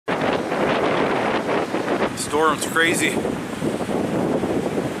Storm's crazy.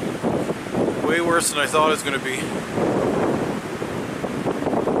 Way worse than I thought it was going to be.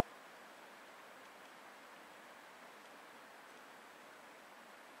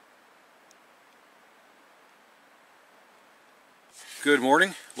 Good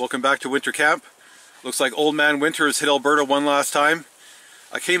morning. Welcome back to winter camp. Looks like Old Man Winter has hit Alberta one last time.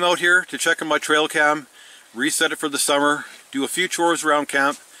 I came out here to check on my trail cam, reset it for the summer, do a few chores around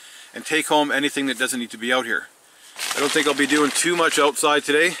camp, and take home anything that doesn't need to be out here. I don't think I'll be doing too much outside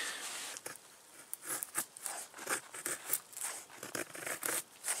today.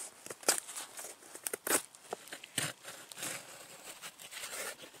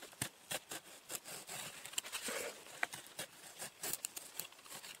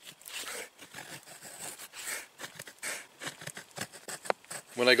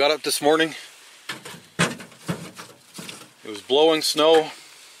 When I got up this morning, it was blowing snow.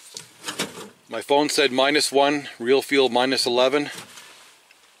 My phone said -1, real feel -11.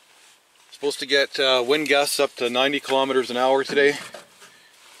 Supposed to get wind gusts up to 90 kilometers an hour today.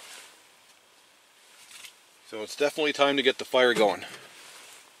 So it's definitely time to get the fire going.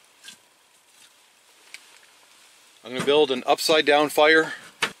 I'm going to build an upside down fire.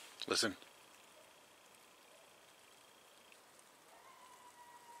 Listen.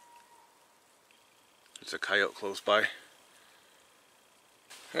 It's a coyote close by.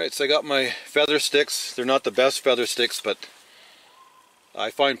 Alright, so I got my feather sticks. They're not the best feather sticks, but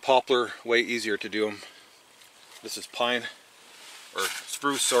I find poplar way easier to do them. This is pine, or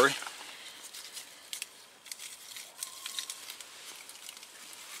spruce, sorry.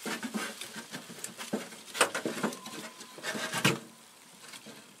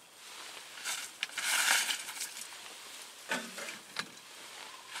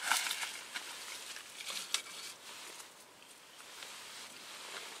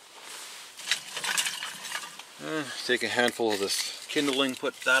 Take a handful of this kindling,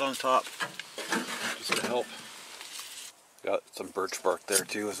 put that on top, just to help. Got some birch bark there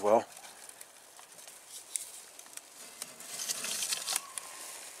too as well.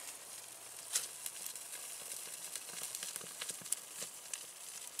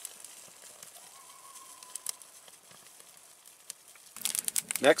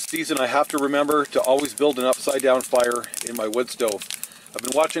 Next season I have to remember to always build an upside down fire in my wood stove. I've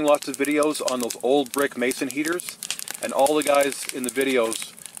been watching lots of videos on those old brick mason heaters, and all the guys in the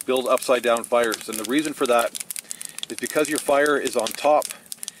videos build upside down fires. And the reason for that is because your fire is on top,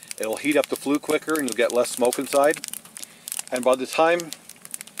 it'll heat up the flue quicker and you'll get less smoke inside. And by the time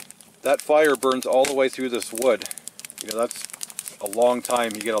that fire burns all the way through this wood, you know, that's a long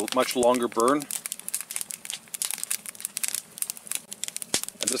time. You get a much longer burn.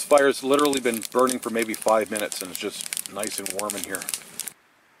 And this fire's literally been burning for maybe 5 minutes, and it's just nice and warm in here.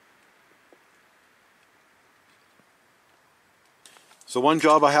 So one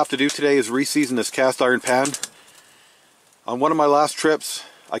job I have to do today is re-season this cast iron pan. On one of my last trips,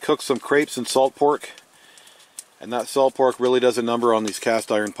 I cooked some crepes and salt pork, and that salt pork really does a number on these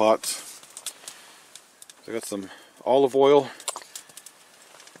cast iron pots. So I got some olive oil.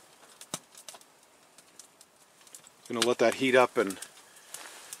 I'm going to let that heat up and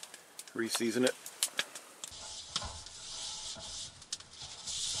re-season it.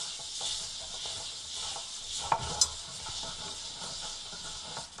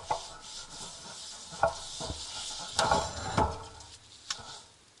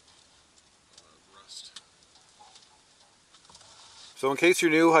 So in case you're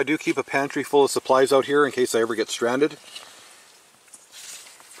new, I do keep a pantry full of supplies out here in case I ever get stranded.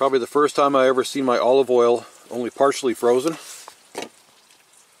 Probably the first time I ever seen my olive oil only partially frozen.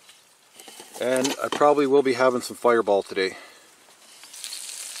 And I probably will be having some Fireball today.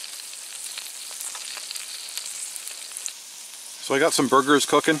 So I got some burgers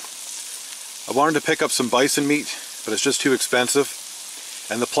cooking. I wanted to pick up some bison meat, but it's just too expensive.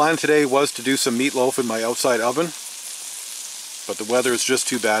 And the plan today was to do some meatloaf in my outside oven. But the weather is just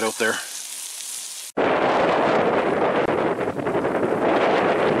too bad out there.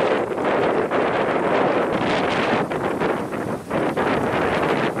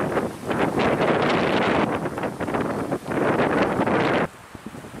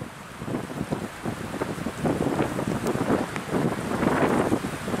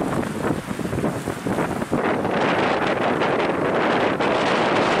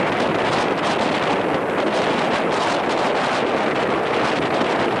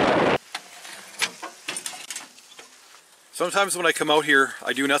 Sometimes when I come out here,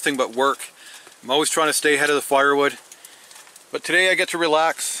 I do nothing but work. I'm always trying to stay ahead of the firewood. But today I get to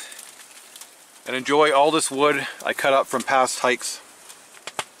relax and enjoy all this wood I cut up from past hikes.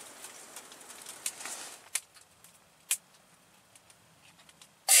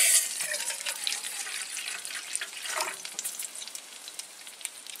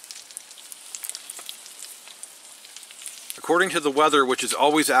 According to the weather, which is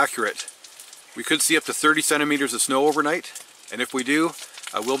always accurate, we could see up to 30 centimeters of snow overnight, and if we do,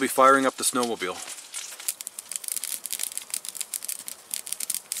 I will be firing up the snowmobile.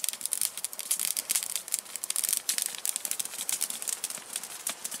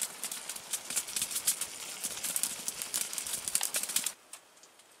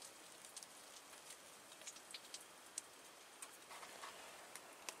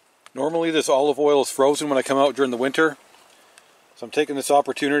 Normally this olive oil is frozen when I come out during the winter, so I'm taking this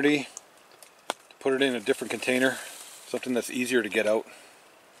opportunity to put it in a different container, something that's easier to get out.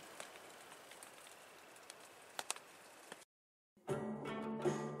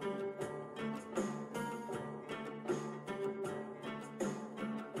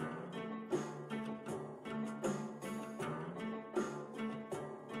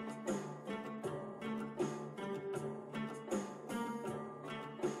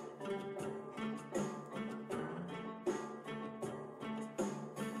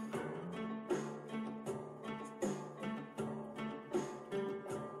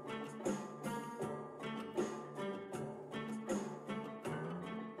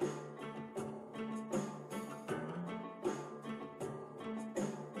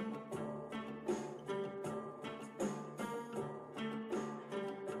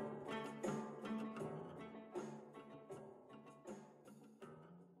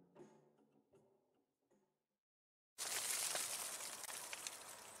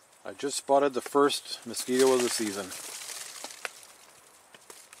 I just spotted the first mosquito of the season.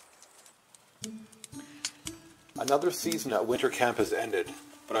 Another season at winter camp has ended,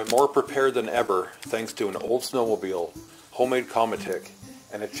 but I'm more prepared than ever thanks to an old snowmobile, homemade Cometic,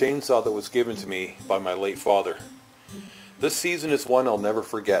 and a chainsaw that was given to me by my late father. This season is one I'll never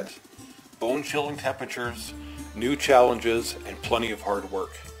forget. Bone-chilling temperatures, new challenges, and plenty of hard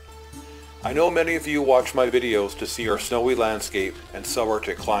work. I know many of you watch my videos to see our snowy landscape and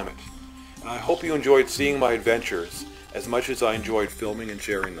subarctic climate, and I hope you enjoyed seeing my adventures as much as I enjoyed filming and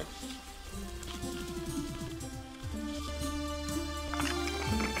sharing them.